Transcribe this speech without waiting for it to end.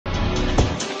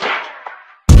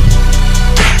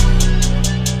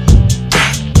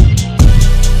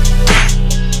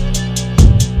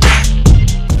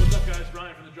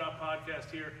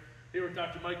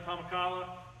Mike Pomacala,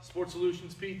 Sports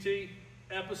Solutions PT,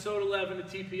 episode 11 of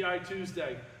TPI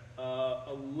Tuesday.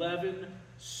 11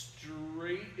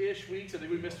 straight-ish weeks. I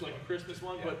think we missed like a Christmas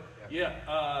one, but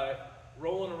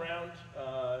rolling around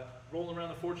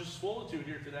the Fortress of Swolitude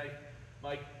here today.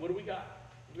 Mike, what do we got?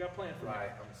 What do we got planned for Right,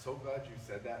 I'm so glad you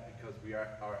said that because we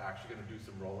are actually going to do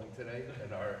some rolling today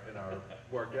in our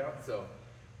workout. So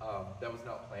that was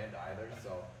not planned either.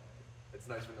 So it's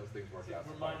nice when those things work out.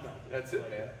 That's it,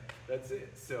 man. That's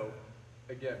it. So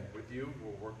again, with you,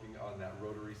 we're working on that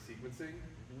rotary sequencing.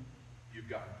 You've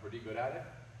gotten pretty good at it.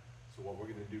 So what we're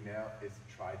going to do now is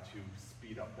try to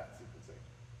speed up that sequencing.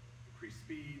 Increase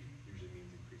speed usually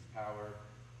means increased power.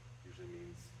 Usually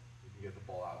means you can get the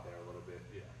ball out there a little bit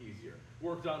easier.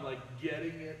 Worked on like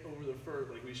getting it over the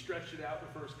first, like we stretched it out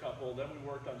the first couple, then we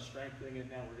worked on strengthening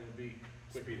it. Now we're going to be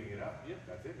speeding it up. Yeah,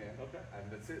 that's it, man. Okay, and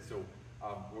that's it. So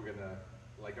we're gonna,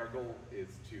 like, our goal is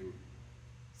to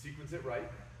sequence it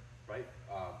right,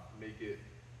 make it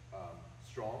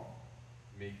strong,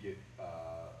 make it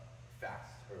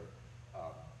fast, or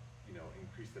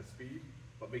increase the speed,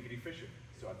 but make it efficient.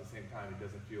 So at the same time, it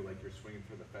doesn't feel like you're swinging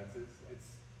for the fences.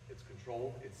 It's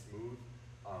controlled, it's smooth,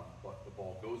 but the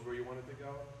ball goes where you want it to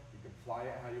go. You can fly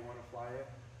it how you want to fly it.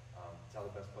 It's how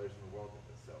the best players in the world do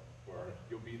this. So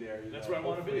you'll be there. That's where I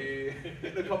want to be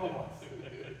in a couple months.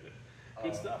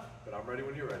 Good stuff. But I'm ready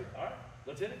when you're ready. All right,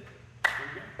 let's hit it. Here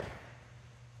we go.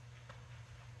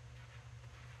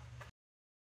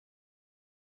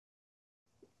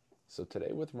 So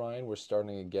today with Ryan, we're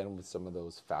starting again with some of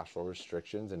those fascial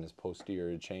restrictions in his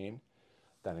posterior chain.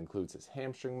 That includes his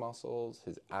hamstring muscles,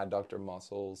 his adductor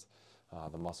muscles,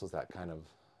 the muscles that kind of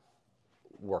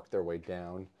work their way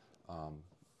down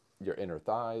your inner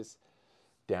thighs,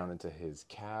 down into his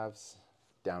calves,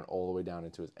 down all the way down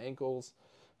into his ankles.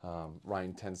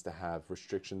 Ryan tends to have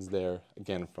restrictions there,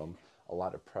 again, from a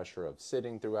lot of pressure of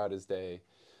sitting throughout his day.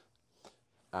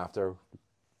 After,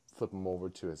 flip him over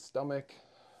to his stomach,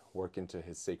 work into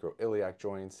his sacroiliac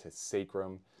joints, his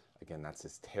sacrum. Again, that's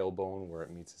his tailbone where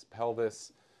it meets his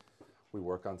pelvis. We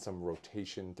work on some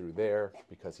rotation through there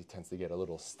because he tends to get a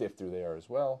little stiff through there as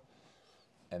well.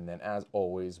 And then, as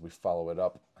always, we follow it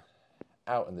up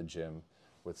out in the gym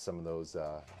with some of those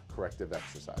corrective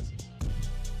exercises.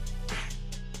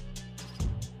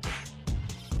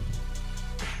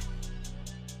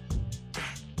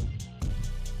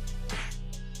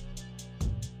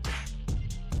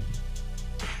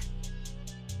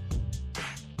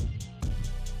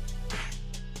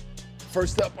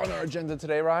 First up on our agenda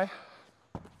today, Rye,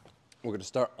 we're going to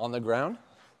start on the ground.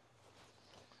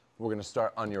 We're going to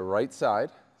start on your right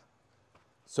side.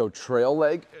 So trail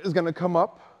leg is going to come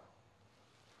up.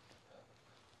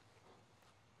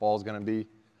 Ball's going to be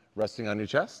resting on your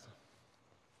chest.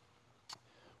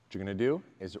 What you're going to do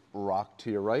is rock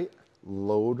to your right,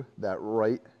 load that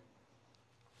right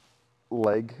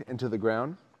leg into the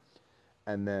ground,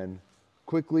 and then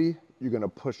quickly you're going to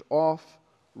push off,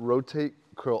 rotate,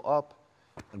 curl up,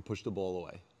 and push the ball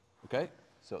away, okay?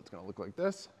 So it's gonna look like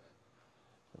this.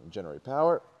 Generate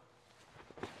power,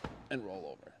 and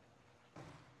roll over.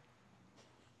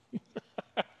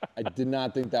 I did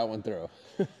not think that went through.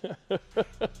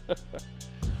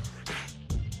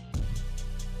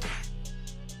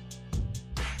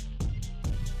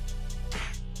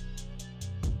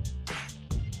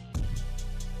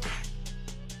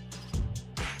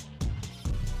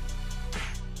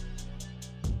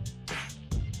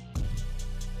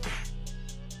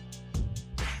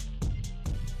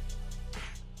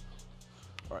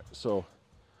 All right, so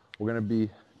we're gonna be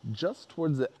just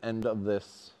towards the end of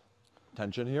this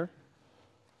tension here.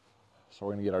 So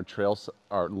we're gonna get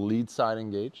our lead side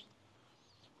engaged.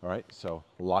 All right, so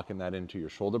locking that into your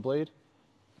shoulder blade,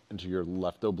 into your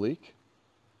left oblique,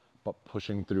 but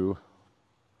pushing through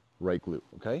right glute,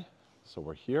 okay? So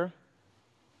we're here,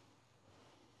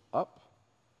 up,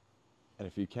 and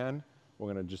if you can, we're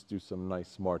gonna just do some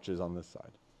nice marches on this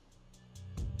side.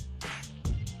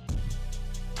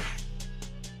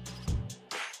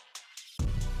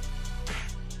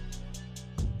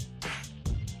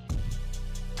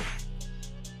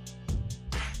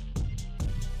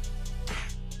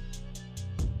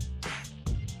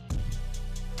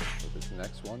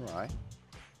 Next one, right?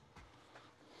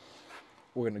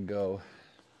 We're gonna go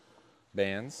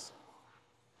bands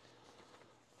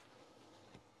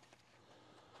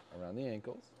around the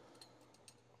ankles.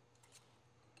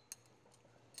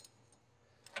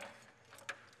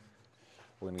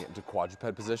 We're gonna get into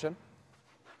quadruped position.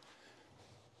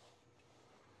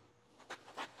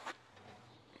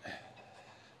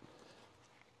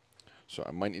 So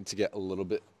I might need to get a little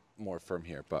bit more firm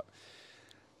here, but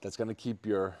that's gonna keep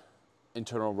your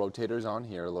internal rotators on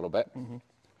here a little bit.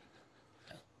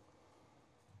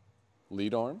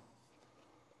 Lead arm,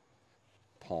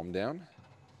 palm down.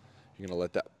 You're gonna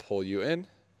let that pull you in.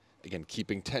 Again,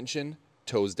 keeping tension,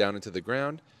 toes down into the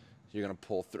ground. You're gonna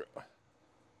pull through.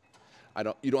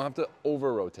 You don't have to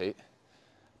over rotate,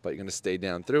 but you're gonna stay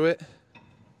down through it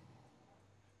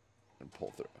and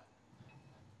pull through.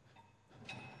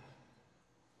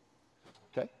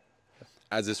 Okay?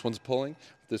 As this one's pulling,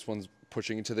 this one's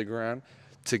pushing into the ground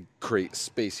to create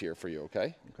space here for you,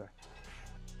 okay? Okay.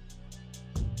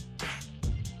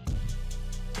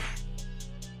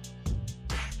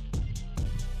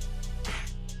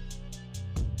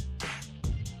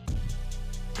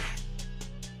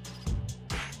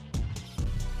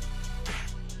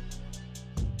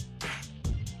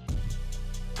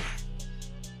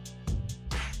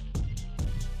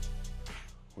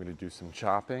 We're gonna do some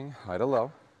chopping, high to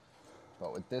low.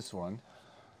 But with this one,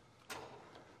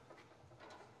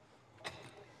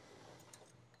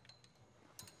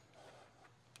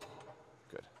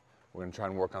 good. We're gonna try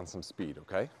and work on some speed,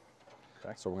 okay?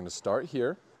 Okay. So we're gonna start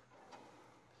here.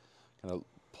 Gonna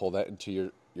pull that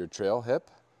into your trail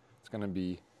hip. It's gonna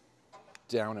be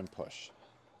down and push,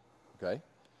 okay?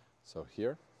 So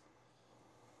here.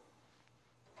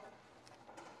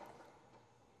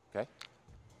 Okay?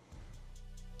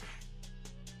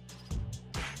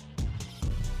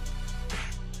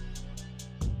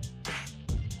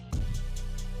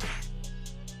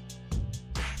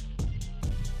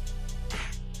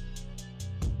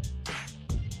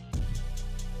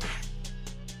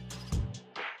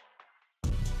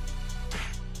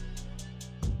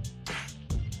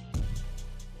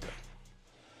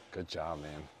 Good job,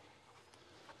 man.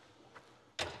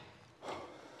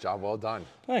 Job well done.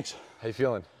 Thanks. How you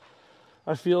feeling?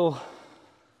 I feel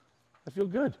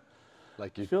good.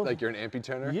 Like you're an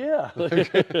amputator? Yeah.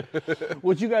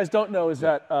 What you guys don't know is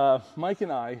that Mike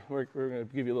and I, we're going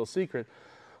to give you a little secret.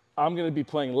 I'm going to be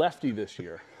playing lefty this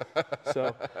year.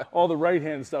 So all the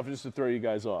right-hand stuff is just to throw you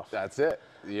guys off. That's it.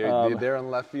 You're there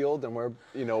in left field, and we're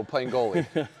playing goalie.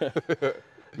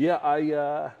 Yeah,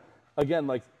 I again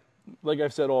like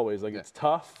I've said always, like it's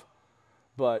tough,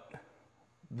 but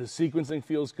the sequencing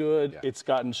feels good. Yeah. It's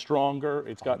gotten stronger.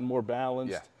 It's gotten more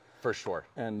balanced. Yeah, for sure.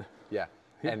 And yeah.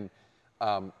 And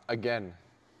again,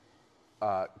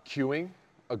 cueing,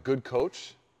 a good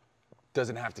coach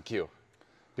doesn't have to cue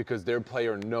because their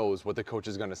player knows what the coach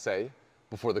is going to say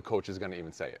before the coach is going to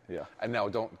even say it. Yeah. And now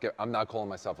I'm not calling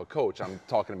myself a coach. I'm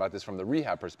talking about this from the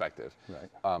rehab perspective.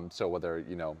 Right. So whether,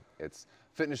 it's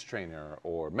fitness trainer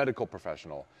or medical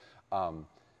professional,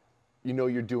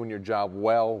 you're doing your job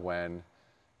well when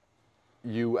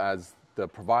you as the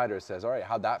provider says, all right,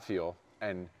 how'd that feel?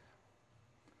 And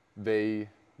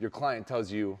your client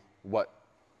tells you what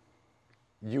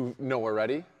you know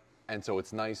already. And so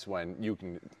it's nice when you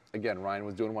can, again, Ryan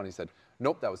was doing one, he said,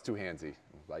 nope, that was too handsy.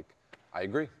 Like, I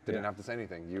agree, didn't have to say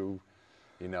anything.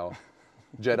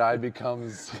 Jedi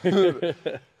becomes, young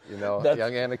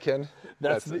Anakin.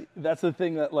 That's the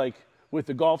thing that, like, with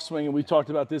the golf swing, and we talked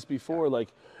about this before, like,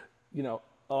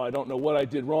 I don't know what I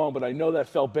did wrong, but I know that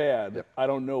felt bad. Yep. I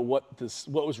don't know what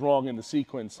was wrong in the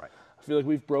sequence. Right. I feel like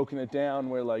we've broken it down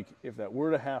where, like, if that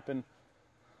were to happen,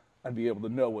 I'd be able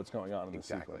to know what's going on in the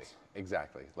sequence.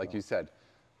 Exactly. Like you said,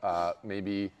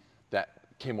 maybe that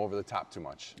came over the top too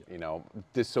much.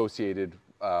 Dissociated,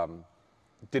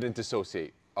 didn't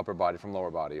dissociate upper body from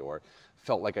lower body, or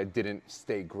felt like I didn't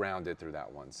stay grounded through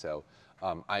that one. So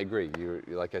I agree.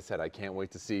 Like I said, I can't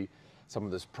wait to see some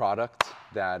of this product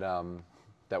that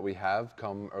we have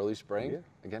come early spring. Yeah.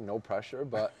 Again, no pressure,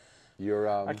 but you're.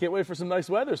 I can't wait for some nice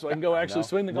weather so I can go actually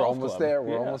swing the golf club.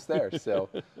 We're almost there. So,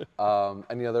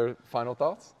 any other final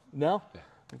thoughts? No, I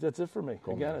think that's it for me.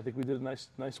 Cool, again, man. I think we did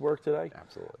nice work today.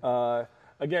 Absolutely.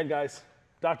 Again, guys,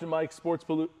 Dr. Mike, Sports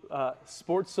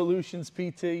Solutions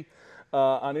PT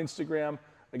on Instagram.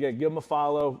 Again, give him a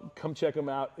follow. Come check him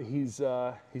out. He's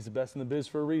the best in the biz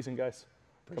for a reason, guys.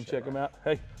 Come check him out.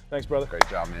 Hey, thanks, brother. Great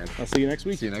job, man. I'll see you next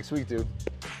week. See you next week, dude.